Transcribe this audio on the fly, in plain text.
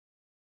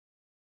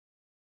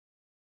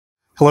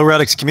Hello,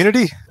 Radix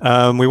community.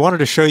 We wanted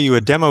to show you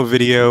a demo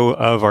video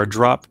of our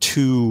drop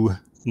 2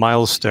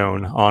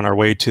 milestone on our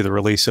way to the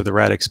release of the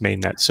Radix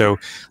mainnet. So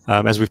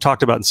as we've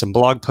talked about in some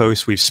blog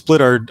posts, we've split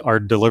our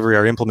delivery,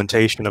 our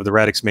implementation of the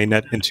Radix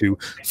mainnet into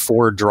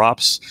 4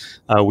 drops.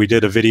 We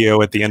did a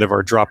video at the end of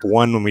our drop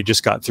 1 when we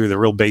just got through the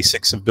real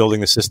basics of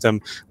building the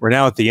system. We're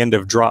now at the end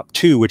of drop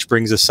 2, which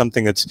brings us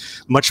something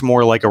that's much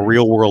more like a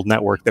real world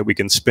network that we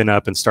can spin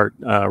up and start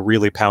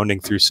really pounding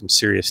through some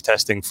serious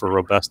testing for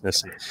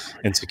robustness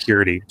and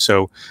security.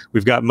 So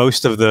we've got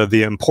most of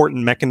the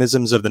important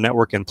mechanisms of the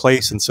network in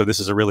place, and so this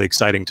is a really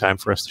exciting time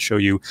for us to show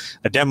you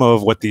a demo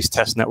of what these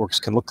test networks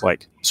can look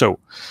like. So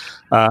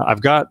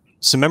I've got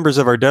some members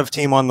of our dev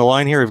team on the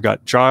line here. We've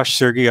got Josh,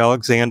 Sergey,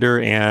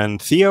 Alexander,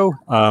 and Theo.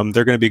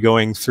 They're going to be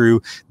going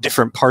through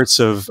different parts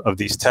of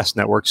these test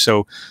networks.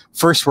 So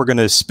first, we're going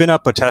to spin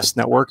up a test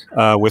network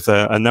with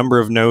a number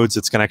of nodes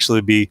that's going to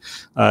actually be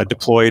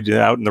deployed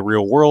out in the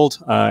real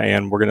world.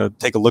 And we're going to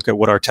take a look at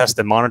what our test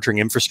and monitoring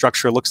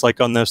infrastructure looks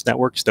like on those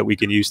networks that we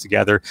can use to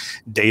gather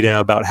data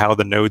about how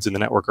the nodes in the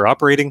network are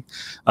operating.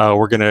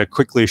 We're going to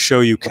quickly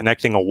show you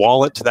connecting a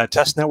wallet to that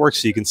test network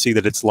so you can see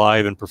that it's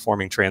live and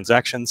performing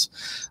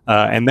transactions.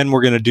 And then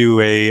we're going to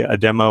do a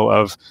demo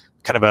of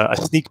kind of a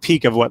sneak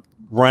peek of what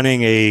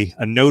running a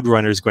node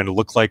runner is going to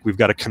look like. We've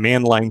got a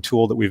command line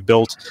tool that we've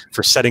built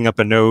for setting up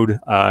a node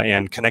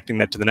and connecting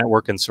that to the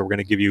network. And so we're going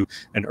to give you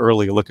an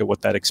early look at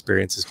what that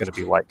experience is going to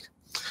be like.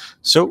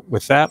 So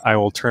with that, I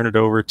will turn it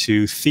over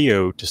to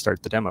Theo to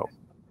start the demo.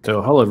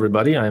 So hello,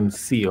 everybody. I'm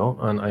Theo,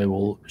 and I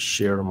will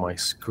share my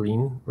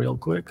screen real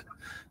quick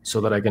so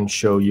that I can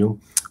show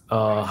you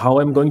how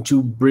I'm going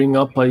to bring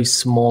up a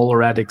small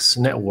Radix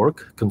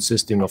network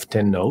consisting of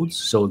 10 nodes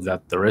so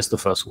that the rest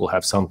of us will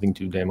have something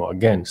to demo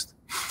against.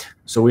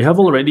 So we have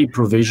already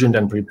provisioned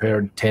and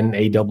prepared 10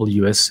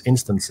 AWS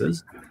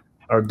instances.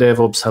 Our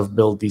DevOps have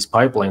built these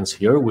pipelines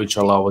here, which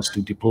allow us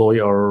to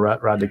deploy our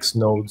Radix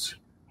nodes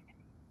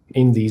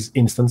in these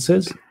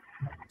instances.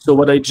 So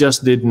what I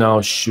just did now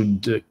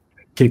should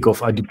kick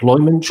off a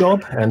deployment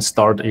job and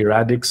start a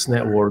Radix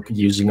network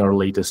using our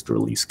latest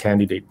release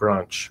candidate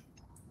branch.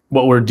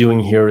 What we're doing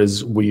here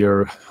is we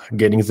are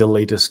getting the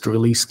latest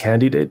release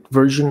candidate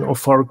version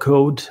of our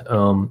code,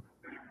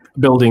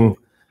 building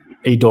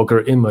a Docker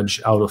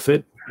image out of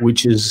it,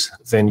 which is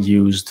then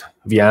used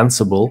via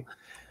Ansible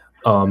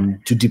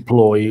to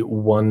deploy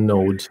one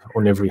node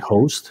on every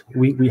host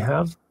we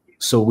have.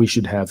 So we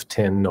should have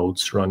 10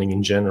 nodes running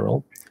in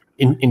general,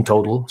 in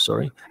total,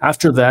 sorry.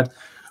 After that,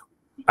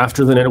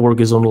 after the network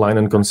is online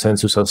and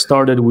consensus has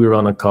started, we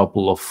run a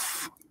couple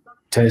of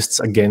tests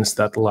against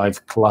that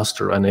live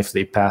cluster, and if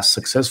they pass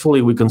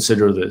successfully, we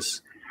consider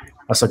this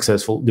a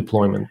successful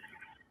deployment.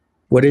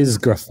 What is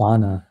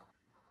Grafana?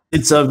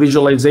 It's a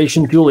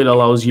visualization tool. It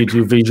allows you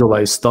to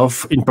visualize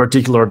stuff, in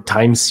particular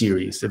time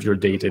series of your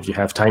data. If you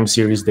have time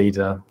series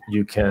data,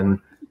 you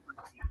can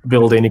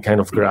build any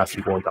kind of graph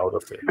you want out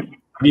of it.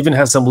 It even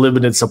has some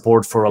limited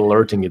support for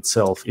alerting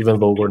itself, even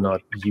though we're not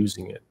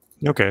using it.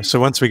 Okay, so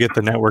once we get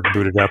the network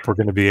booted up, we're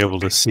going to be able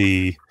to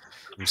see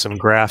some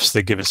graphs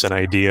that give us an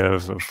idea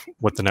of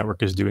what the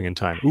network is doing in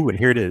time. Ooh, and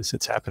here it is.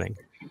 It's happening.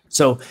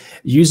 So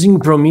using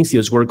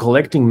Prometheus, we're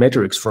collecting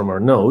metrics from our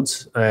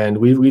nodes, and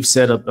we've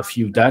set up a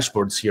few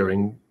dashboards here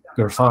in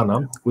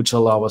Grafana, which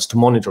allow us to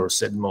monitor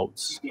said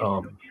modes.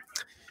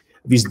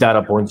 These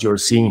data points you're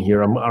seeing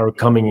here are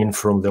coming in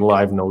from the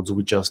live nodes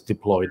we just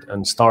deployed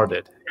and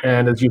started.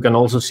 And as you can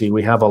also see,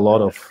 we have a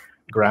lot of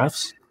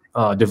graphs.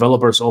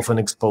 Developers often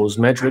expose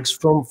metrics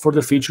for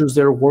the features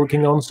they're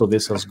working on, so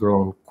this has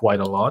grown quite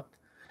a lot.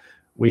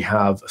 We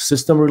have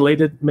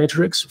system-related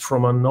metrics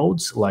from our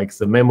nodes, like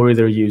the memory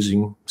they're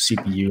using,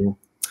 CPU.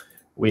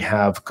 We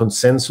have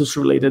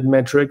consensus-related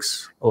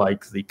metrics,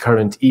 like the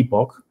current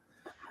epoch.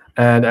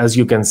 And as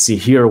you can see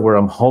here where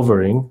I'm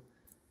hovering,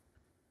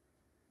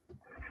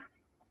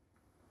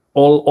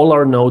 all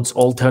our nodes,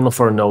 all 10 of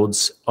our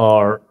nodes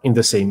are in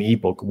the same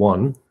epoch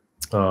 1,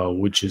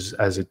 which is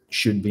as it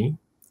should be.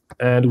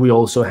 And we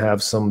also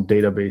have some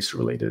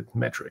database-related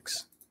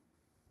metrics.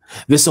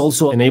 This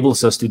also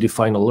enables us to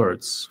define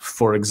alerts.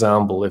 For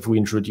example, if we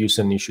introduce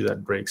an issue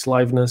that breaks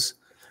liveness,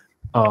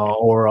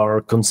 or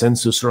our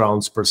consensus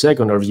rounds per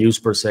second or views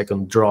per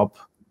second drop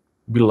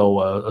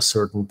below a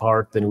certain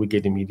part, then we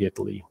get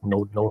immediately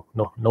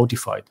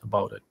notified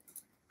about it.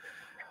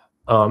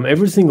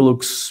 Everything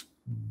looks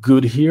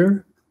good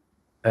here,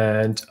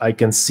 and I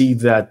can see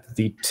that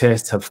the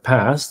tests have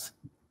passed.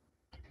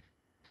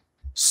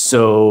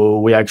 So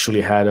we actually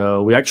have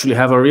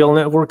a real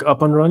network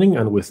up and running,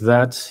 and with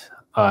that,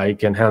 I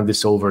can hand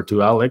this over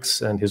to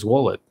Alex and his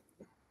wallet.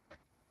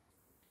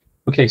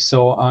 Okay,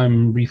 so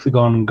I'm briefly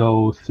going to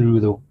go through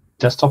the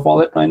desktop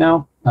wallet right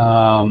now.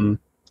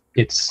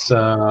 It's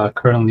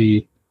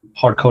currently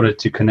hard-coded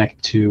to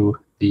connect to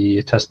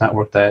the test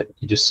network that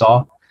you just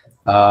saw.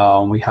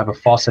 We have a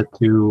faucet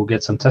to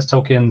get some test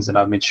tokens, and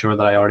I've made sure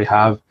that I already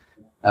have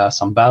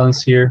some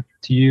balance here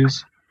to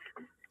use.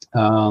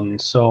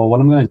 So what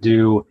I'm going to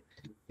do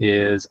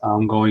is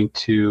I'm going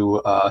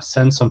to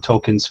send some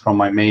tokens from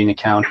my main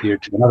account here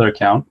to another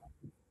account.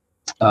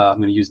 I'm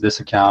going to use this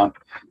account.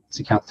 It's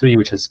account 3,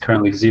 which is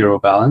currently 0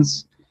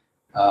 balance.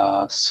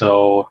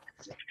 So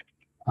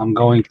I'm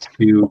going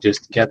to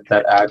just get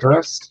that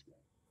address,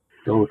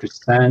 go to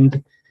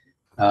send,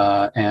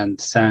 and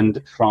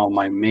send from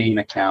my main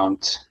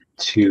account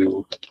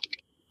to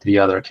the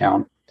other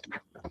account.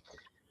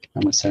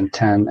 I'm going to send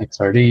 10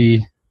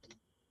 XRD,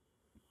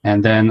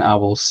 and then I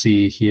will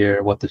see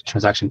here what the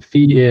transaction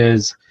fee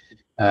is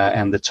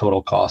and the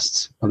total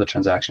costs of the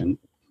transaction.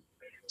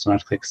 So I'm going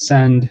to click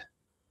send.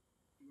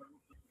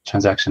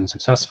 Transaction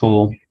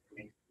successful.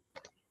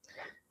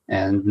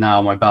 And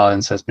now my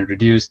balance has been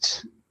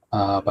reduced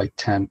by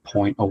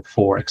 10.04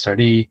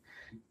 XRD.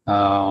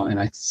 And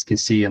I can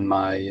see in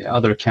my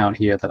other account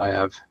here that I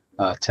have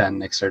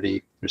 10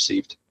 XRD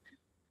received.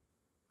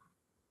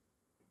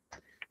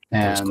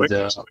 And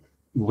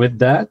with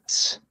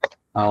that,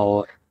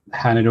 I'll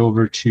hand it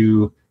over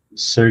to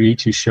Sergey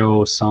to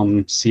show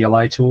some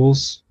CLI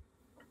tools.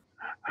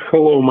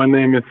 Hello, my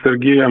name is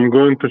Sergey. I'm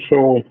going to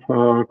show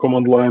a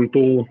command line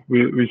tool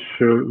which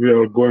we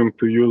are going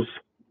to use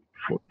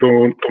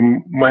to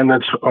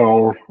manage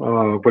our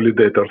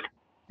validators.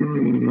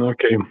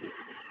 Okay.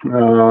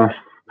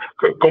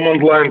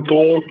 Command line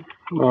tool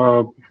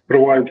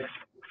provides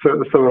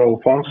several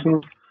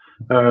functions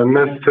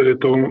necessary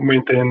to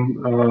maintain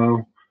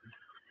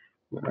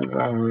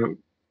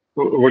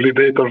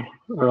validator.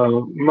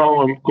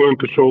 Now I'm going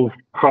to show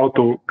how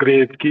to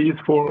create keys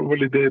for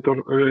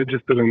validator,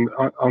 register and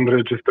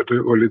unregistered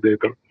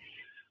validator.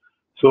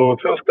 So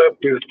first step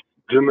is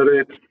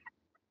generate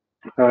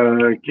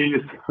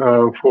keys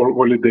for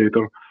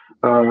validator.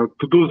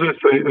 To do this,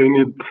 I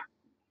need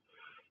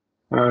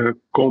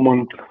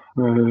command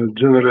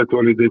generate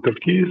validator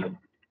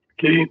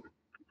key.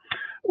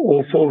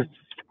 Also,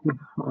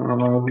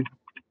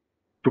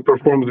 to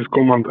perform this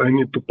command, I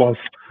need to pass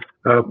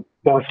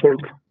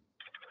password,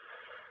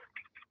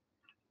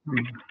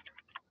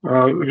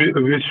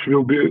 which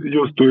will be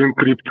used to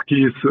encrypt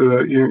keys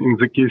in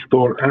the key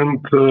store, and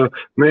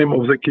name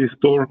of the key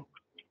store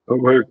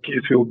where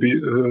keys will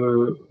be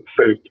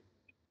saved.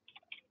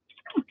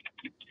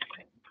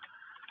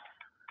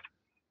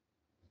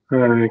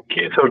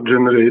 Keys are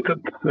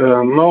generated.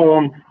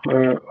 Now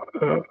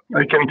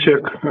I can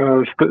check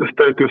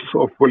status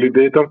of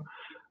validator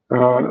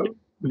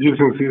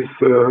using this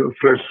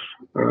fresh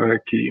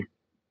key.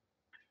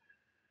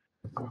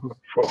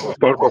 For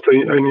purpose,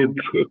 I need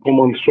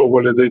command show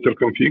validator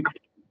config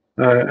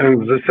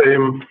and the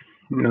same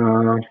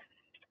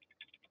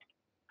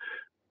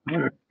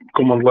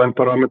command line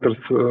parameters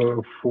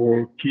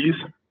for keys.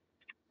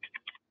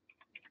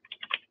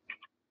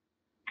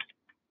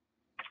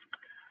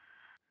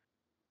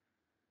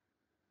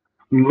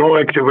 No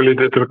active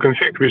validator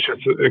config, which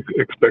is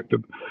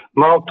expected.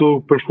 Now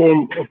to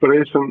perform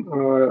operation,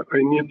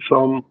 I need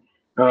some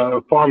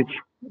funds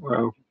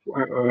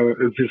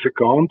at this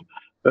account.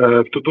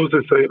 To do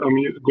this, I'm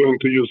going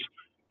to use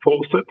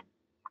faucet.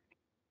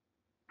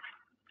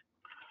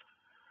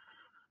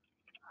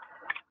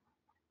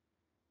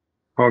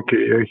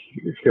 Okay, I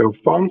have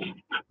funds.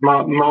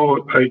 Now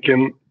I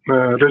can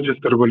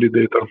register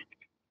validator.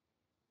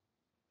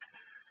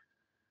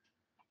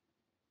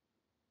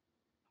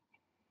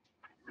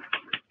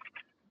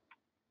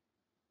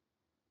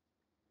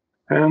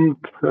 And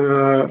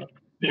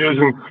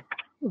using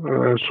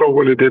show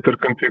validator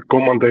config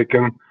command, I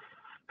can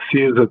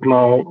see that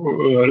now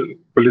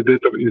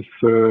validator is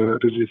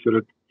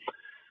registered.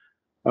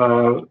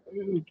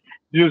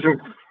 Using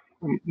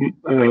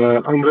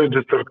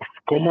unregistered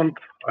command,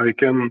 I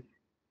can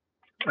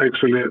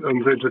actually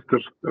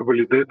unregister a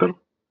validator,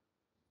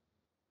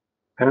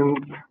 and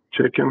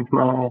checking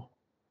now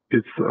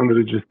it's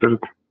unregistered.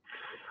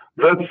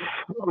 That's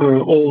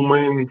all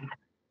main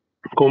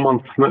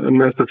commands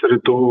necessary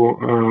to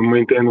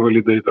maintain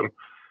validator.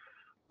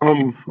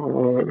 I'm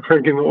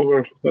handing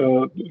over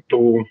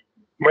to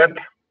Matt.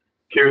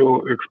 He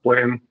will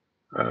explain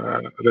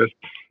rest.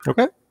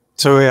 Okay.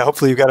 So yeah,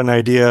 hopefully you've got an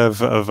idea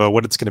of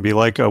what it's going to be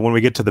like. When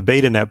we get to the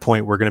beta net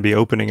point, we're going to be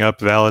opening up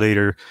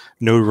validator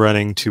node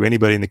running to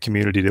anybody in the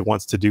community that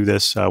wants to do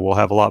this. We'll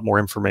have a lot more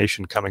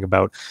information coming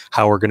about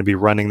how we're going to be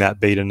running that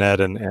beta net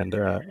and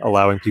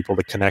allowing people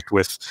to connect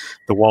with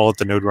the wallet,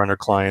 the node runner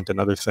client, and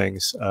other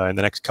things in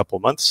the next couple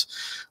of months.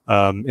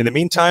 In the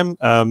meantime,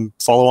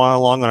 follow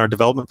along on our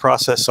development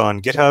process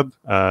on GitHub.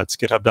 It's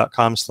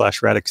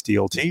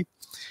github.com/radixdlt,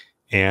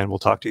 and we'll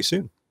talk to you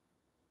soon.